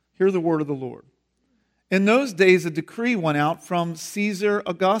Hear the word of the Lord. In those days, a decree went out from Caesar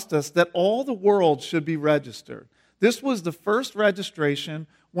Augustus that all the world should be registered. This was the first registration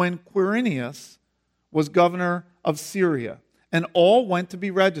when Quirinius was governor of Syria, and all went to be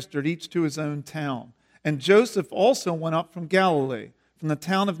registered, each to his own town. And Joseph also went up from Galilee, from the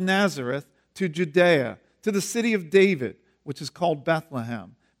town of Nazareth to Judea, to the city of David, which is called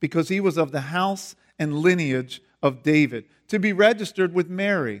Bethlehem, because he was of the house and lineage of David, to be registered with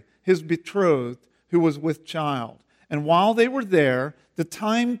Mary, his betrothed, who was with child. And while they were there, the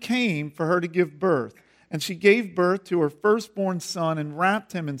time came for her to give birth. And she gave birth to her firstborn son and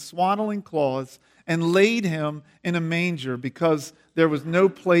wrapped him in swaddling cloths and laid him in a manger because there was no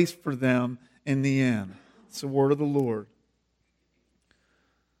place for them in the inn. It's the word of the Lord.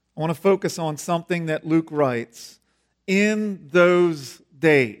 I want to focus on something that Luke writes. In those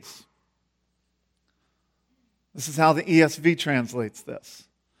days. This is how the ESV translates this.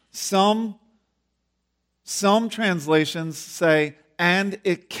 Some translations say, and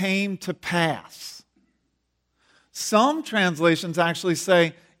it came to pass. Some translations actually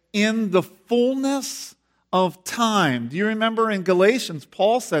say, in the fullness of time. Do you remember in Galatians,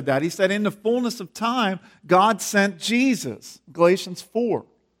 Paul said that? He said, in the fullness of time, God sent Jesus. Galatians 4.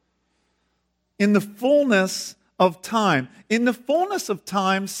 In the fullness of time. In the fullness of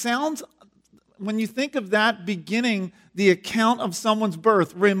time sounds, when you think of that beginning, the account of someone's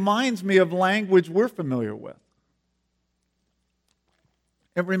birth, reminds me of language we're familiar with.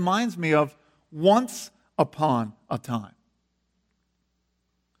 It reminds me of once upon a time.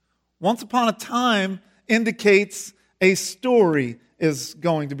 Once upon a time indicates a story is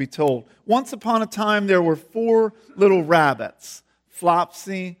going to be told. Once upon a time, there were 4 little rabbits,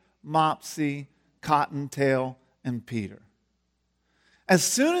 Flopsy, Mopsy, Cottontail, and Peter. As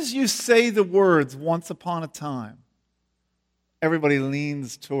soon as you say the words, once upon a time, everybody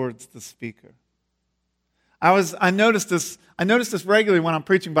leans towards the speaker. I noticed this regularly when I'm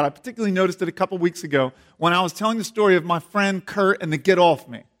preaching, but I particularly noticed it a couple weeks ago when I was telling the story of my friend Kurt and the Get Off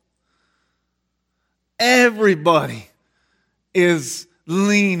Me. Everybody is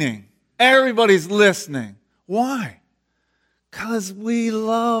leaning. Everybody's listening. Why? Because we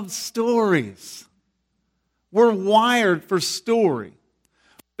love stories. We're wired for story.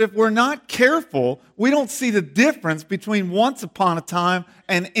 If we're not careful, we don't see the difference between once upon a time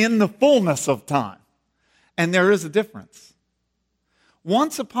and in the fullness of time. And there is a difference.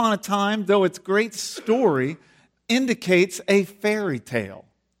 Once upon a time, though its great story, indicates a fairy tale,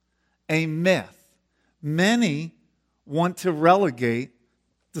 a myth. Many want to relegate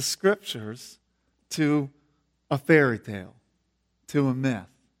the scriptures to a fairy tale, to a myth.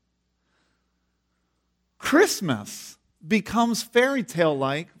 Christmas becomes fairy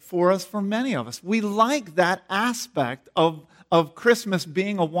tale-like for us, for many of us. We like that aspect of Christmas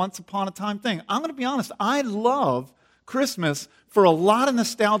being a once-upon-a-time thing. I'm going to be honest, I love Christmas for a lot of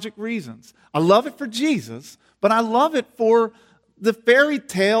nostalgic reasons. I love it for Jesus, but I love it for the fairy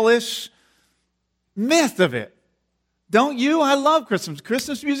tale-ish myth of it. Don't you? I love Christmas.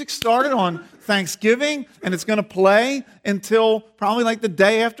 Christmas music started on Thanksgiving, and it's going to play until probably like the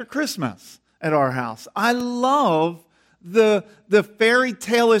day after Christmas at our house. I love the fairy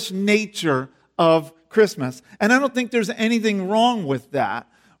tale-ish nature of Christmas. And I don't think there's anything wrong with that.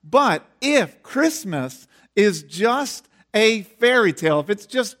 But if Christmas is just a fairy tale, if it's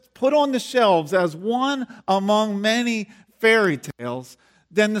just put on the shelves as one among many fairy tales,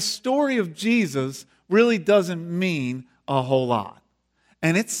 then the story of Jesus really doesn't mean a whole lot.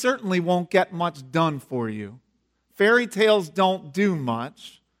 And it certainly won't get much done for you. Fairy tales don't do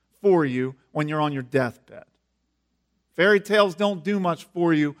much for you when you're on your deathbed. Fairy tales don't do much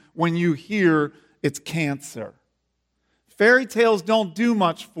for you when you hear it's cancer. Fairy tales don't do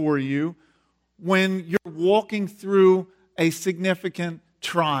much for you when you're walking through a significant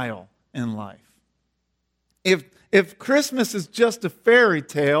trial in life. If Christmas is just a fairy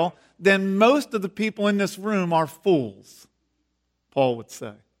tale, then most of the people in this room are fools, Paul would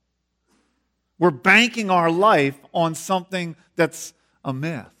say. We're banking our life on something that's a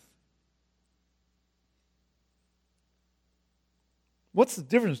myth. What's the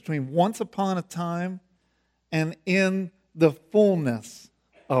difference between once upon a time and in the fullness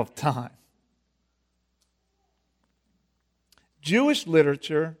of time? Jewish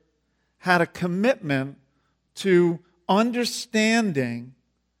literature had a commitment to understanding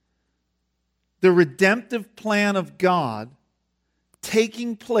the redemptive plan of God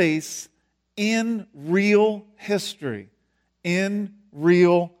taking place in real history, in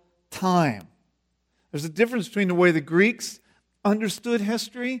real time. There's a difference between the way the Greeks understood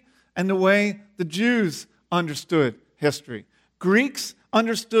history and the way the Jews understood history. Greeks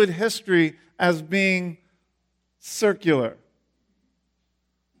understood history as being circular.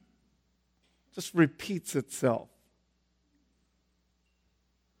 Just repeats itself.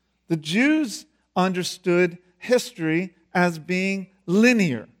 The Jews understood history as being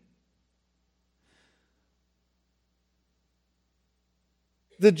linear.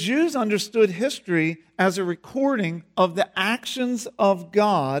 The Jews understood history as a recording of the actions of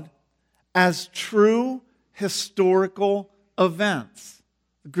God as true historical events.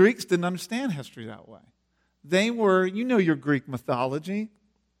 The Greeks didn't understand history that way. They were, you know your Greek mythology.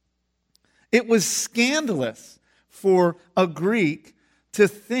 It was scandalous for a Greek to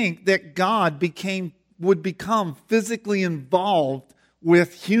think that God would become physically involved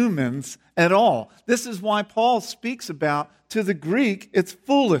with humans at all. This is why Paul speaks about, to the Greek, it's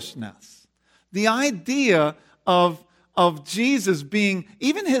foolishness. The idea of Jesus being,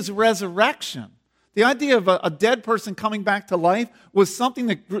 even his resurrection, the idea of a dead person coming back to life was something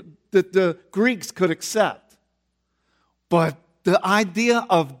that the Greeks could accept. But the idea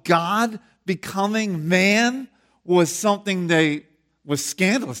of God becoming man was something was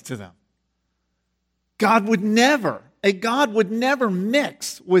scandalous to them. A God would never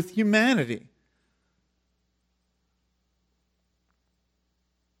mix with humanity.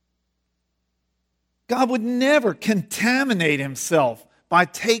 God would never contaminate himself by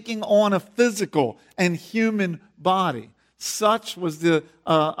taking on a physical and human body. Such was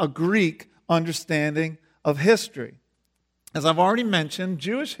a Greek understanding of history. As I've already mentioned,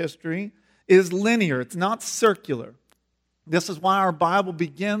 Jewish history is linear. It's not circular. This is why our Bible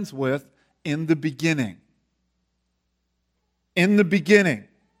begins with, in the beginning. In the beginning.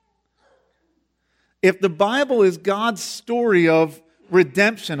 If the Bible is God's story of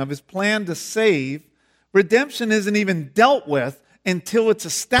redemption, of his plan to save, redemption isn't even dealt with until it's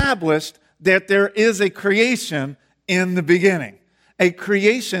established that there is a creation in the beginning. A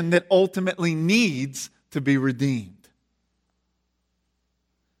creation that ultimately needs to be redeemed.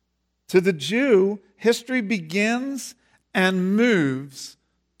 To the Jew, history begins and moves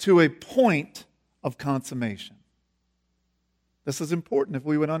to a point of consummation. This is important if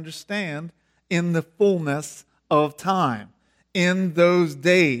we would understand in the fullness of time, in those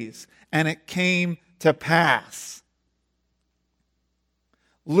days, and it came to pass.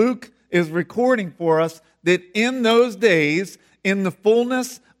 Luke is recording for us that in those days, in the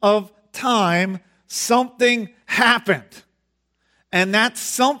fullness of time, something happened. And that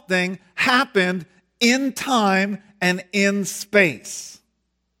something happened in time and in space.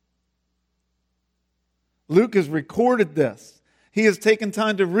 Luke has recorded this. He has taken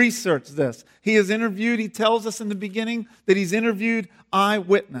time to research this. He tells us in the beginning that he's interviewed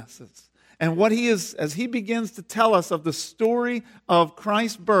eyewitnesses. And what he is, as he begins to tell us of the story of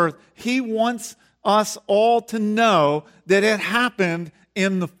Christ's birth, he wants us all to know that it happened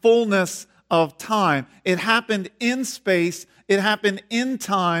in the fullness of time. It happened in space. It happened in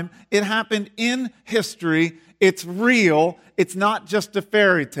time. It happened in history. It's real. It's not just a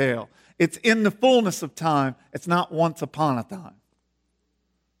fairy tale. It's in the fullness of time. It's not once upon a time.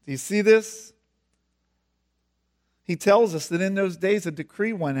 Do you see this? He tells us that in those days a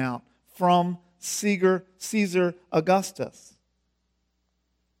decree went out from Caesar Augustus.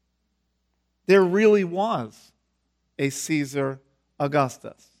 There really was a Caesar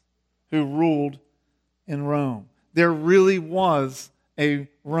Augustus who ruled in Rome. There really was a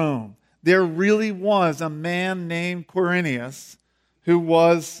Rome. There really was a man named Quirinius who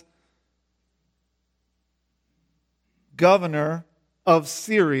was governor of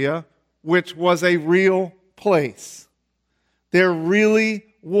Syria, which was a real place. There really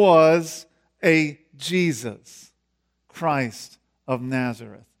was a Jesus, Christ of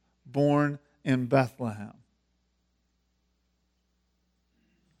Nazareth, born in Bethlehem.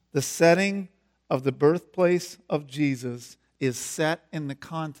 The setting of the birthplace of Jesus is set in the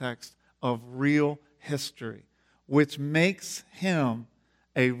context of real history, which makes him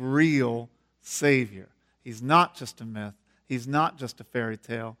a real Savior. He's not just a myth. He's not just a fairy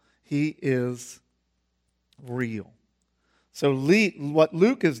tale. He is real. So what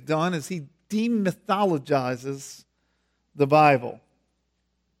Luke has done is he demythologizes the Bible.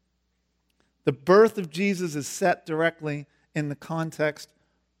 The birth of Jesus is set directly in the context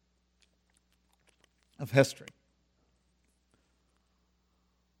of history.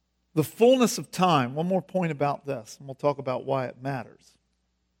 The fullness of time, one more point about this, and we'll talk about why it matters.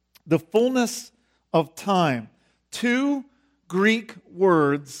 The fullness of time, two Greek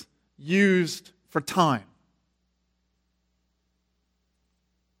words used for time.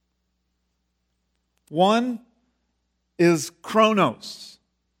 One is chronos,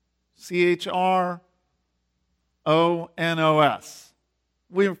 Chronos.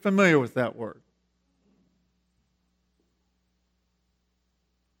 We're familiar with that word.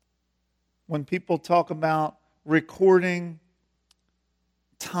 When people talk about recording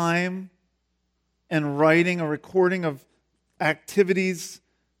time and writing a recording of activities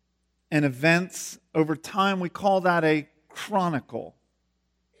and events over time, we call that a chronicle.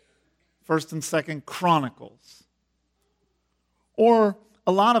 First and Second Chronicles. Or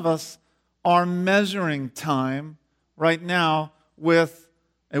a lot of us are measuring time right now with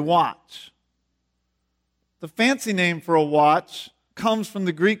a watch. The fancy name for a watch comes from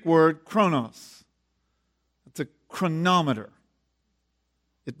the Greek word chronos. It's a chronometer.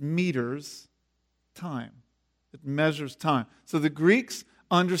 It meters time. It measures time. So the Greeks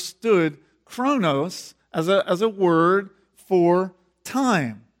understood chronos as a word for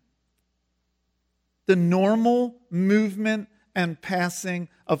time. The normal movement and passing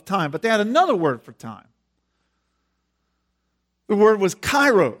of time. But they had another word for time. The word was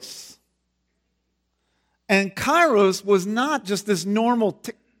kairos. And kairos was not just this normal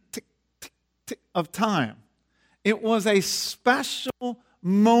tick, tick, tick, tick of time. It was a special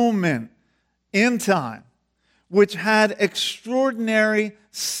moment in time which had extraordinary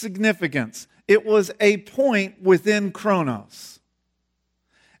significance. It was a point within chronos.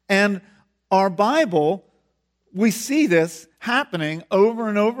 And our Bible, we see this happening over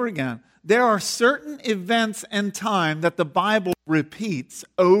and over again. There are certain events and time that the Bible repeats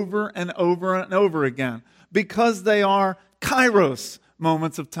over and over and over again because they are kairos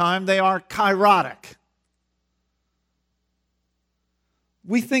moments of time. They are kairotic.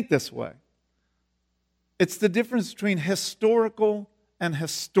 We think this way. It's the difference between historical and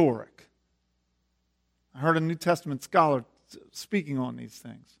historic. I heard a New Testament scholar speaking on these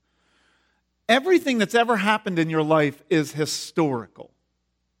things. Everything that's ever happened in your life is historical.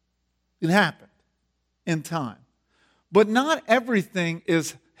 It happened in time. But not everything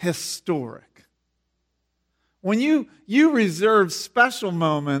is historic. When you reserve special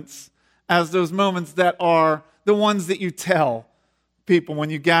moments as those moments that are the ones that you tell people when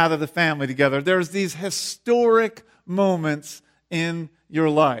you gather the family together, there's these historic moments in your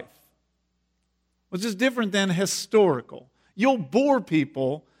life, which is different than historical. You'll bore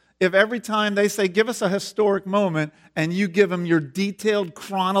people if every time they say, give us a historic moment, and you give them your detailed,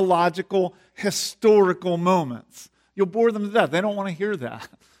 chronological, historical moments. You'll bore them to death. They don't want to hear that.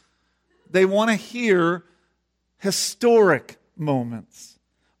 They want to hear historic moments.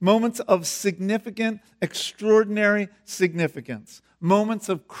 Moments of significant, extraordinary significance. Moments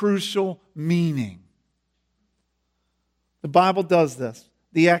of crucial meaning. The Bible does this.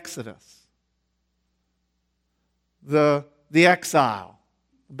 The Exodus. The exile.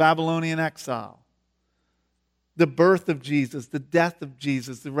 Babylonian exile, the birth of Jesus, the death of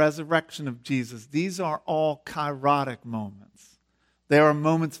Jesus, the resurrection of Jesus. These are all kairotic moments. They are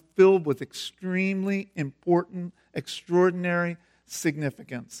moments filled with extremely important, extraordinary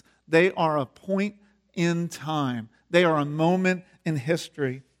significance. They are a point in time. They are a moment in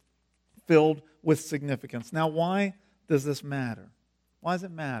history filled with significance. Now, why does this matter? Why does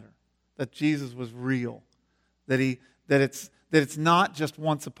it matter that Jesus was real? That it's not just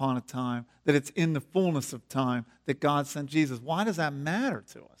once upon a time, that it's in the fullness of time that God sent Jesus. Why does that matter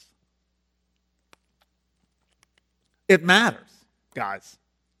to us? It matters, guys.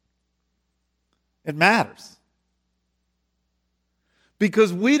 It matters.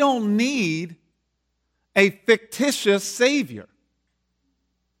 Because we don't need a fictitious Savior.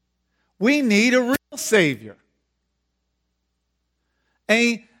 We need a real Savior.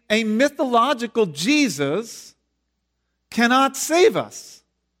 A mythological Jesus cannot save us,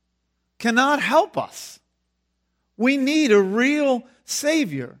 cannot help us. We need a real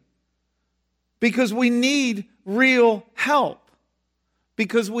Savior because we need real help,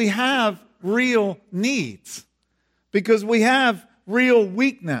 because we have real needs, because we have real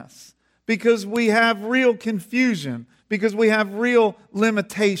weakness, because we have real confusion, because we have real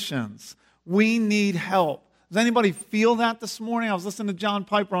limitations. We need help. Does anybody feel that this morning? I was listening to John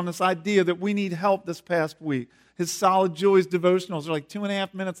Piper on this idea that we need help this past week. His Solid Joys devotionals are like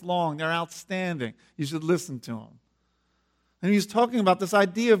 2.5 minutes long. They're outstanding. You should listen to them. And he was talking about this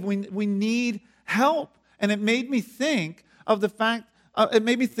idea of we need help. And it made me think of the fact, it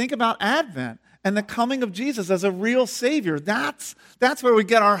made me think about Advent and the coming of Jesus as a real Savior. That's where we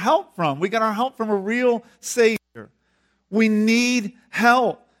get our help from. We get our help from a real Savior. We need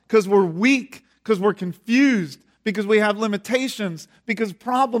help because we're weak, because we're confused, because we have limitations, because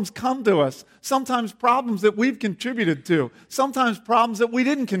problems come to us. Sometimes problems that we've contributed to. Sometimes problems that we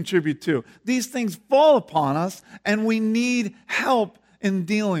didn't contribute to. These things fall upon us, and we need help in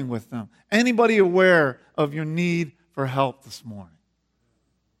dealing with them. Anybody aware of your need for help this morning?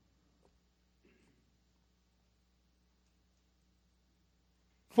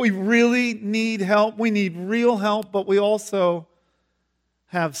 We really need help. We need real help, but we also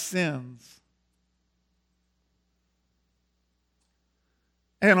have sins.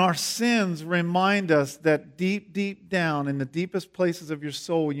 And our sins remind us that deep, deep down, in the deepest places of your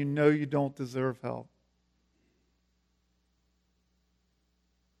soul, you know you don't deserve help.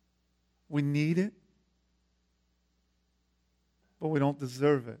 We need it, but we don't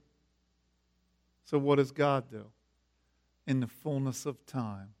deserve it. So what does God do? In the fullness of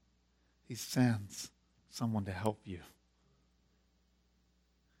time, He sends someone to help you.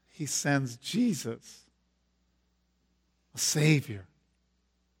 He sends Jesus, a Savior.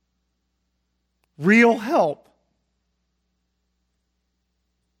 Real help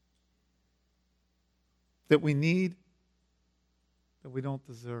that we need, that we don't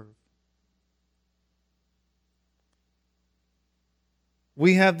deserve.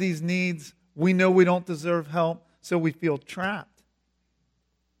 We have these needs. We know we don't deserve help, so we feel trapped.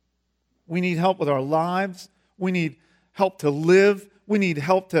 We need help with our lives. We need help to live. We need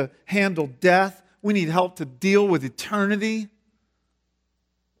help to handle death. We need help to deal with eternity.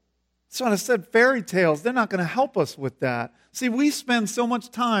 So I said fairy tales, they're not going to help us with that. See, we spend so much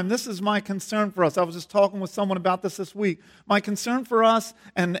time. This is my concern for us. I was just talking with someone about this week. My concern for us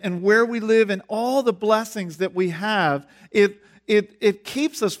and where we live and all the blessings that we have, it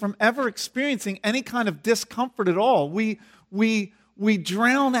keeps us from ever experiencing any kind of discomfort at all. We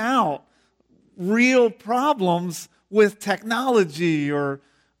drown out real problems with technology or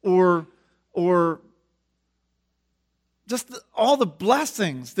just all the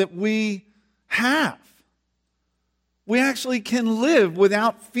blessings that we have. We actually can live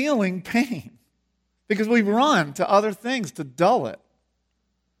without feeling pain because we run to other things to dull it.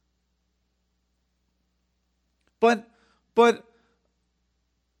 But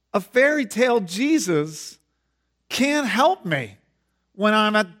a fairy tale Jesus can't help me when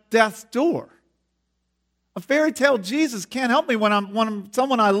I'm at death's door. A fairy tale Jesus can't help me when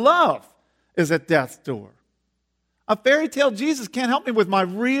someone I love is at death's door. A fairy tale Jesus can't help me with my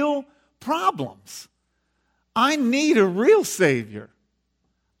real problems. I need a real Savior.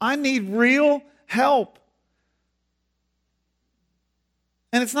 I need real help.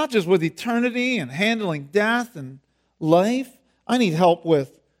 And it's not just with eternity and handling death and life. I need help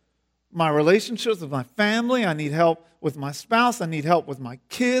with my relationships with my family. I need help with my spouse. I need help with my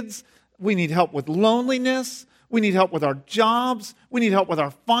kids. We need help with loneliness. We need help with our jobs. We need help with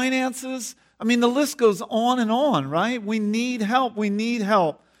our finances. I mean, the list goes on, right? We need help. We need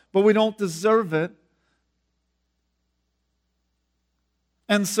help, but we don't deserve it.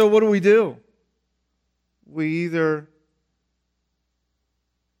 And so what do? We either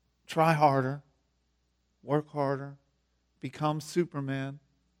try harder, work harder, become Superman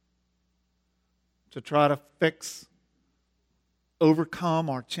to try to overcome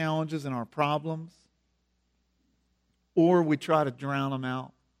our challenges and our problems, or we try to drown them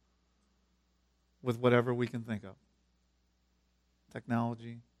out with whatever we can think of.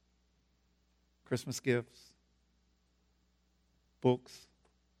 Technology, Christmas gifts, books,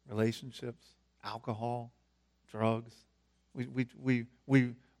 relationships, alcohol, drugs.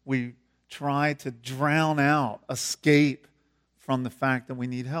 We try to drown out, escape from the fact that we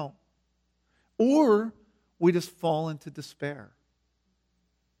need help. Or we just fall into despair.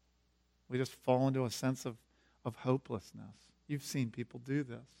 We just fall into a sense of hopelessness. You've seen people do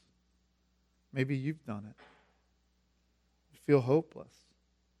this. Maybe you've done it. You feel hopeless.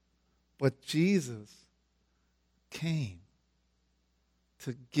 But Jesus came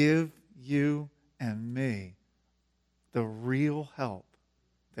to give you and me the real help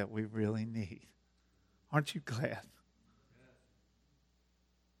that we really need. Aren't you glad?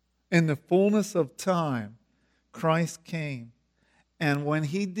 In the fullness of time, Christ came. And when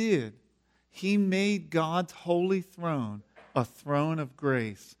He did, He made God's holy throne a throne of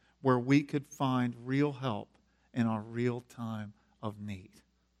grace where we could find real help in our real time of need.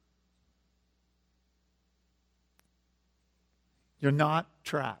 You're not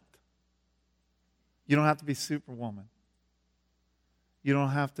trapped. You don't have to be Superwoman. You don't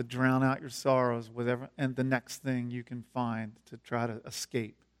have to drown out your sorrows with and the next thing you can find to try to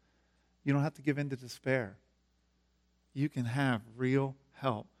escape. You don't have to give in to despair. You can have real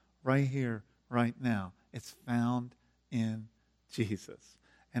help right here, right now. It's found in Jesus.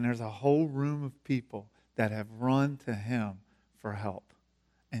 And there's a whole room of people that have run to Him for help.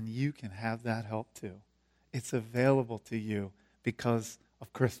 And you can have that help too. It's available to you because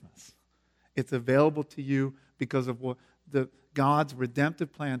of Christmas. It's available to you because of God's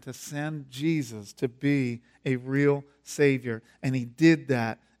redemptive plan to send Jesus to be a real Savior. And He did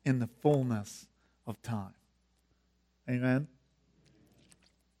that in the fullness of time. Amen?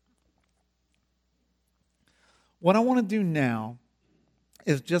 What I want to do now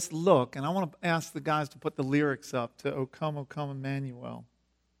is just look, and I want to ask the guys to put the lyrics up to O Come, Emmanuel.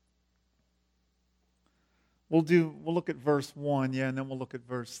 We'll look at verse 1, and then we'll look at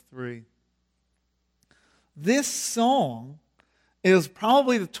verse 3. This song is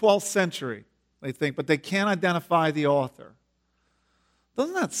probably the 12th century, they think, but they can't identify the author.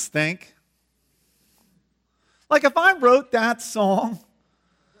 Doesn't that stink? Like if I wrote that song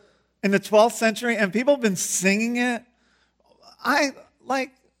in the 12th century and people have been singing it, what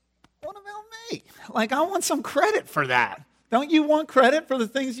about me? Like, I want some credit for that. Don't you want credit for the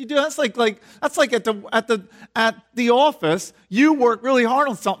things you do? That's like at the office, you work really hard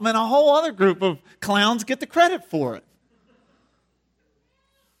on something and a whole other group of clowns get the credit for it.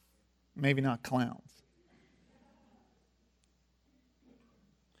 Maybe not clowns.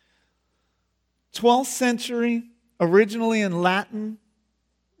 12th century, originally in Latin.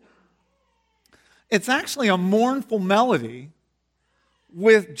 It's actually a mournful melody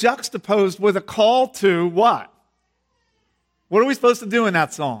juxtaposed with a call to what? What are we supposed to do in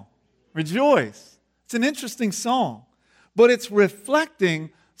that song? Rejoice. It's an interesting song, but it's reflecting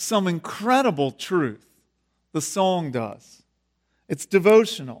some incredible truth. The song does. It's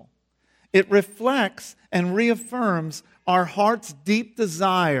devotional. It reflects and reaffirms our heart's deep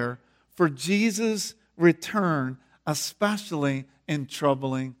desire for Jesus' return, especially in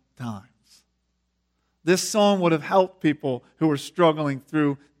troubling times. This song would have helped people who were struggling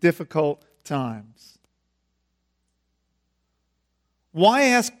through difficult times. Why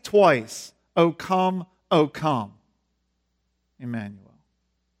ask twice, O come, Emmanuel?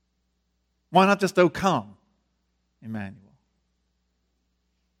 Why not just, O come, Emmanuel?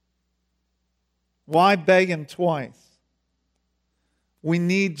 Why beg him twice? We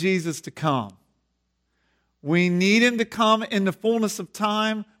need Jesus to come. We need him to come in the fullness of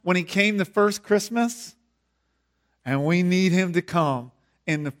time when he came the first Christmas. And we need him to come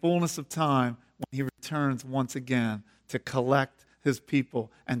in the fullness of time when he returns once again to collect his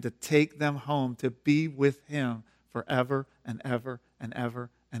people and to take them home to be with him forever and ever and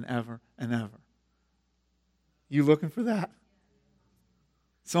ever and ever and ever. You looking for that?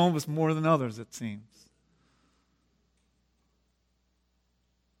 Some of us more than others, it seems.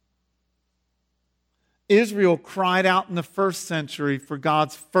 Israel cried out in the first century for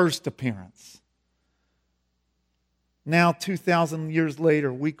God's first appearance. Now, 2,000 years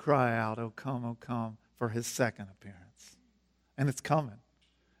later, we cry out, O come, for his second appearance. And it's coming.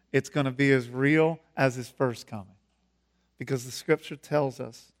 It's going to be as real as his first coming. Because the Scripture tells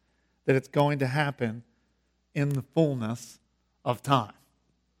us that it's going to happen in the fullness of time.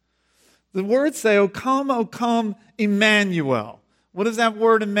 The words say, O come, Emmanuel. What does that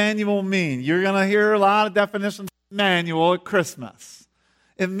word Emmanuel mean? You're going to hear a lot of definitions of Emmanuel at Christmas.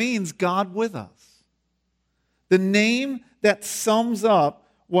 It means God with us. The name that sums up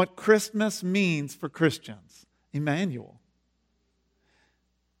what Christmas means for Christians. Emmanuel.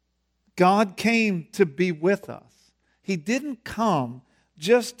 God came to be with us. He didn't come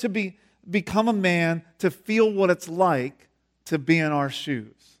just to become a man to feel what it's like to be in our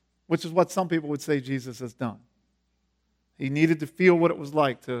shoes, which is what some people would say Jesus has done. He needed to feel what it was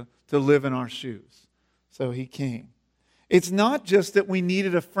like to live in our shoes. So he came. It's not just that we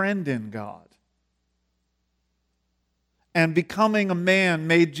needed a friend in God. And becoming a man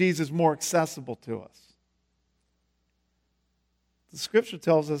made Jesus more accessible to us. The Scripture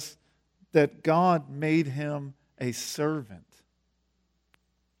tells us that God made him a servant.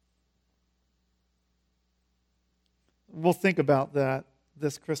 We'll think about that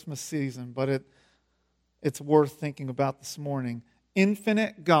this Christmas season, but it's worth thinking about this morning.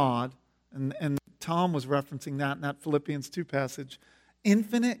 Infinite God, and Tom was referencing that in that Philippians 2 passage.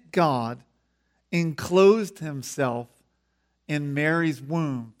 Infinite God enclosed himself in Mary's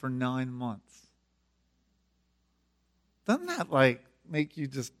womb for 9 months. Doesn't that make you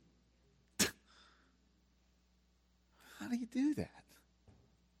just... How do you do that?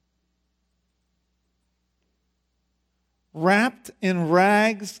 Wrapped in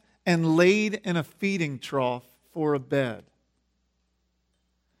rags and laid in a feeding trough for a bed.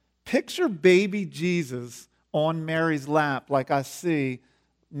 Picture baby Jesus on Mary's lap like I see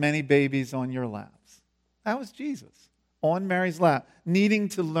many babies on your laps. That was Jesus on Mary's lap, needing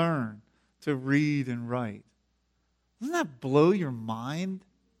to learn to read and write. Doesn't that blow your mind?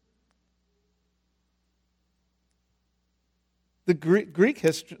 The Greek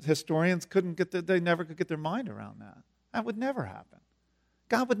historians they never could get their mind around that. That would never happen.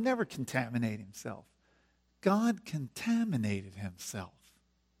 God would never contaminate himself. God contaminated himself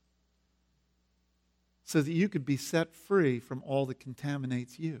so that you could be set free from all that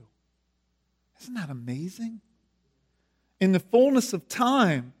contaminates you. Isn't that amazing? In the fullness of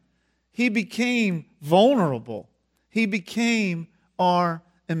time, he became vulnerable. He became our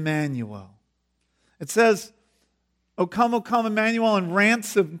Emmanuel. It says, O come, Emmanuel, and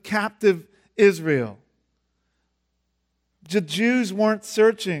ransom captive Israel. The Jews weren't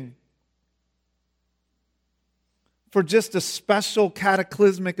searching for just a special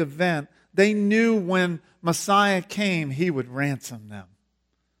cataclysmic event. They knew when Messiah came, he would ransom them.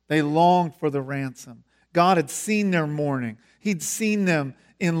 They longed for the ransom. God had seen their mourning. He'd seen them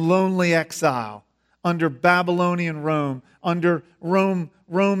in lonely exile under Babylonian Rome, under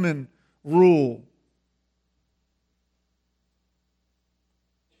Roman rule.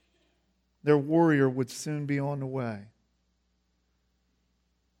 Their warrior would soon be on the way.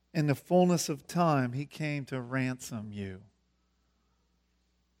 In the fullness of time, he came to ransom you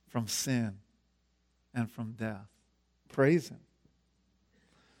from sin and from death. Praise him.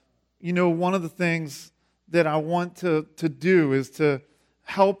 You know, one of the things that I want to do is to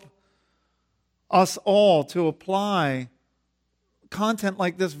help us all to apply content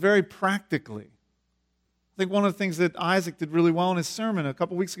like this very practically. I think one of the things that Isaac did really well in his sermon a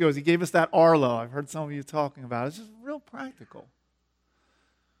couple weeks ago is he gave us that Arlo. I've heard some of you talking about it. It's just real practical.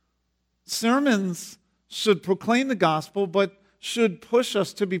 Sermons should proclaim the gospel, but should push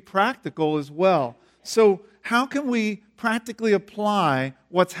us to be practical as well. So how can we practically apply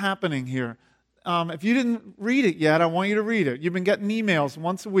what's happening here? If you didn't read it yet, I want you to read it. You've been getting emails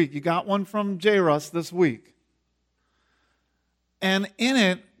once a week. You got one from J. Russ this week. And in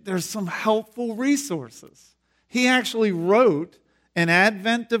it, there's some helpful resources. He actually wrote an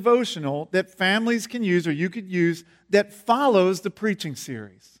Advent devotional that families can use, or you could use, that follows the preaching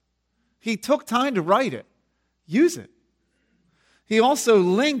series. He took time to write it. Use it. He also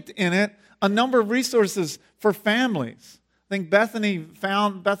linked in it a number of resources for families. I think Bethany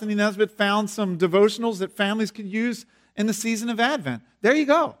Nesbitt found some devotionals that families could use in the season of Advent. There you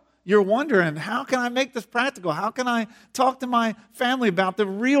go. You're wondering, how can I make this practical? How can I talk to my family about the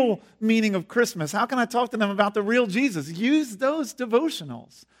real meaning of Christmas? How can I talk to them about the real Jesus? Use those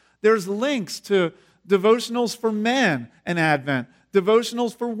devotionals. There's links to devotionals for men in Advent,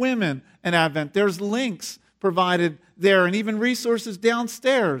 devotionals for women in Advent. There's links provided there and even resources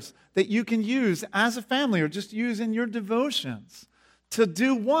downstairs that you can use as a family or just use in your devotions to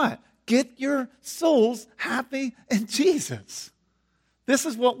do what? Get your souls happy in Jesus. This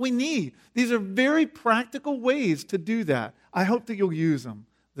is what we need. These are very practical ways to do that. I hope that you'll use them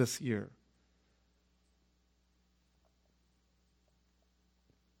this year.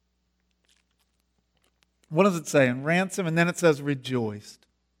 What does it say? In ransom, and then it says rejoiced.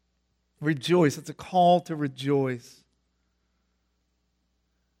 Rejoice. It's a call to rejoice.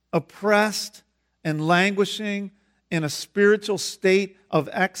 Oppressed and languishing in a spiritual state of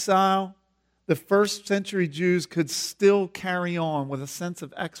exile, the first century Jews could still carry on with a sense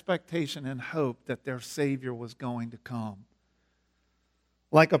of expectation and hope that their Savior was going to come.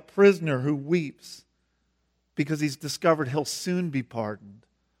 Like a prisoner who weeps because he's discovered he'll soon be pardoned,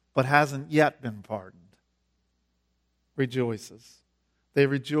 but hasn't yet been pardoned. Rejoices. They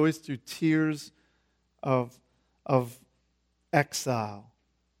rejoice through tears of exile.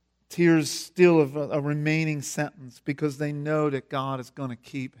 Tears still of a remaining sentence because they know that God is going to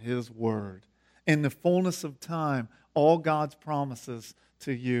keep His word. In the fullness of time, all God's promises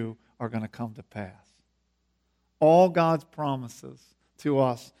to you are going to come to pass. All God's promises to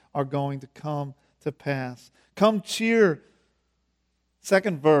us are going to come to pass. Come cheer.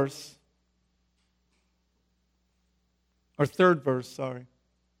 Second verse. Or third verse, sorry.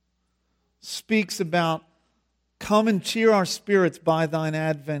 Speaks about come and cheer our spirits by thine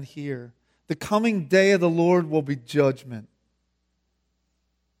advent here. The coming day of the Lord will be judgment.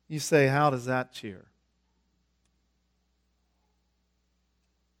 You say, how does that cheer?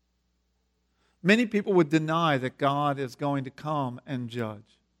 Many people would deny that God is going to come and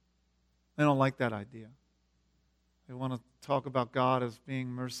judge. They don't like that idea. They want to talk about God as being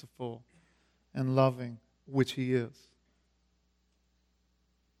merciful and loving, which He is.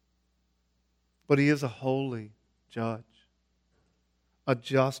 But He is a holy judge, a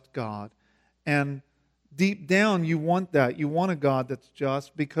just God. And deep down, you want that. You want a God that's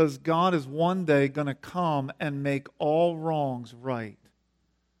just because God is one day going to come and make all wrongs right.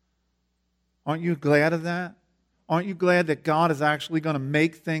 Aren't you glad of that? Aren't you glad that God is actually going to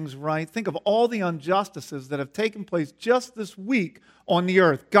make things right? Think of all the injustices that have taken place just this week on the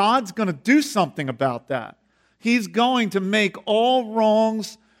earth. God's going to do something about that. He's going to make all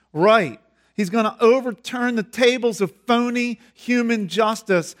wrongs right. He's going to overturn the tables of phony human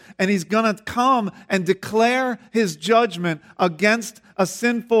justice, and He's going to come and declare His judgment against a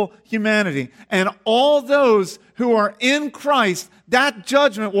sinful humanity. And all those who are in Christ, that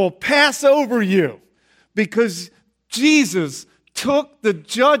judgment will pass over you because Jesus took the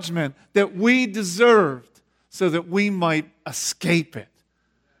judgment that we deserved so that we might escape it.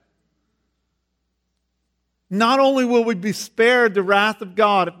 Not only will we be spared the wrath of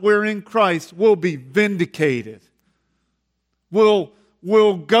God if we're in Christ, we'll be vindicated. We'll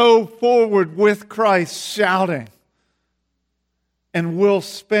go forward with Christ shouting. And we'll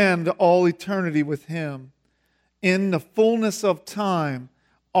spend all eternity with Him. In the fullness of time,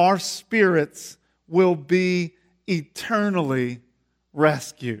 our spirits will be eternally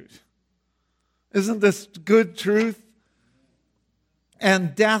rescued. Isn't this good truth?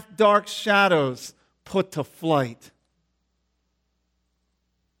 And death, dark shadows put to flight.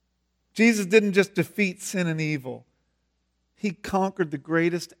 Jesus didn't just defeat sin and evil. He conquered the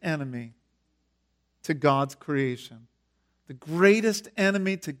greatest enemy to God's creation. The greatest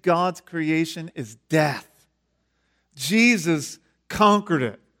enemy to God's creation is death. Jesus conquered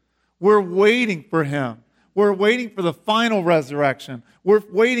it. We're waiting for Him. We're waiting for the final resurrection. We're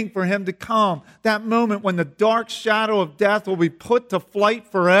waiting for Him to come. That moment when the dark shadow of death will be put to flight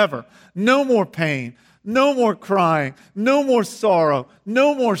forever. No more pain. No more crying. No more sorrow.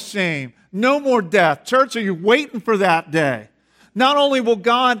 No more shame. No more death. Church, are you waiting for that day? Not only will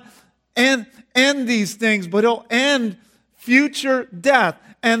God end these things, but He'll end future death.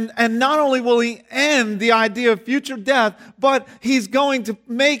 And not only will He end the idea of future death, but He's going to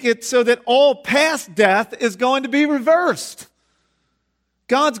make it so that all past death is going to be reversed.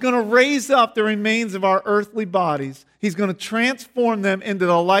 God's going to raise up the remains of our earthly bodies. He's going to transform them into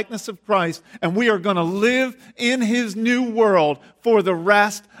the likeness of Christ, and we are going to live in His new world for the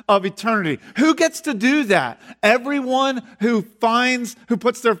rest of eternity. Who gets to do that? Everyone who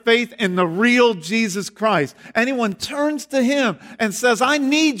puts their faith in the real Jesus Christ. Anyone turns to Him and says, I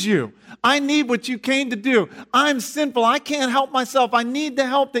need you. I need what you came to do. I'm sinful. I can't help myself. I need the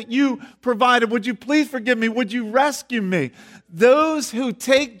help that you provided. Would you please forgive me? Would you rescue me? Those who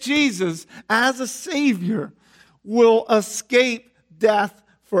take Jesus as a Savior will escape death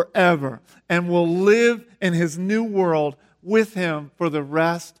forever and will live in His new world with Him for the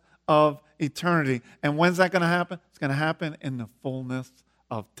rest of eternity. And when's that going to happen? It's going to happen in the fullness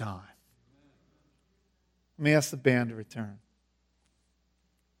of time. Let me ask the band to return.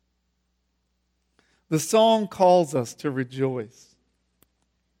 The song calls us to rejoice.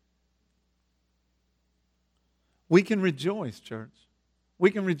 We can rejoice, church.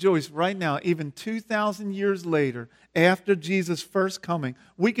 We can rejoice right now, even 2,000 years later, after Jesus' first coming.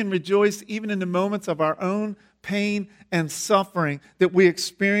 We can rejoice even in the moments of our own pain and suffering that we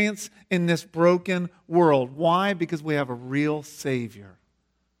experience in this broken world. Why? Because we have a real Savior.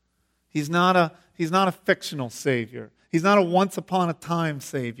 He's not a fictional Savior. He's not a once-upon-a-time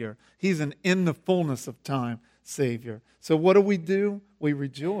Savior. He's an in-the-fullness-of-time Savior. So what do? We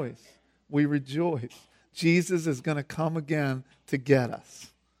rejoice. We rejoice. Jesus is going to come again to get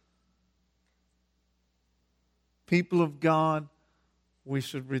us. People of God, we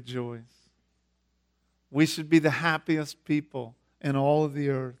should rejoice. We should be the happiest people in all of the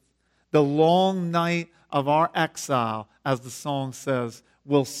earth. The long night of our exile, as the song says,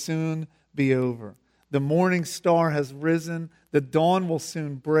 will soon be over. The morning star has risen. The dawn will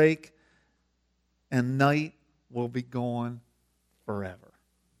soon break. And night will be gone forever.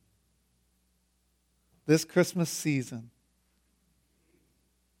 This Christmas season,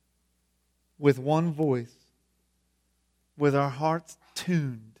 with one voice, with our hearts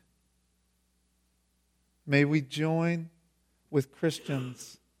tuned, may we join with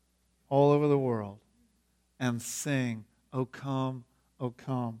Christians all over the world and sing, O come,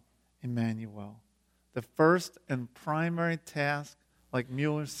 Emmanuel. The first and primary task, like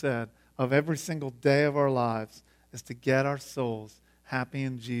Mueller said, of every single day of our lives is to get our souls happy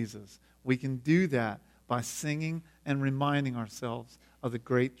in Jesus. We can do that by singing and reminding ourselves of the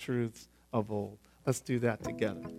great truths of old. Let's do that together.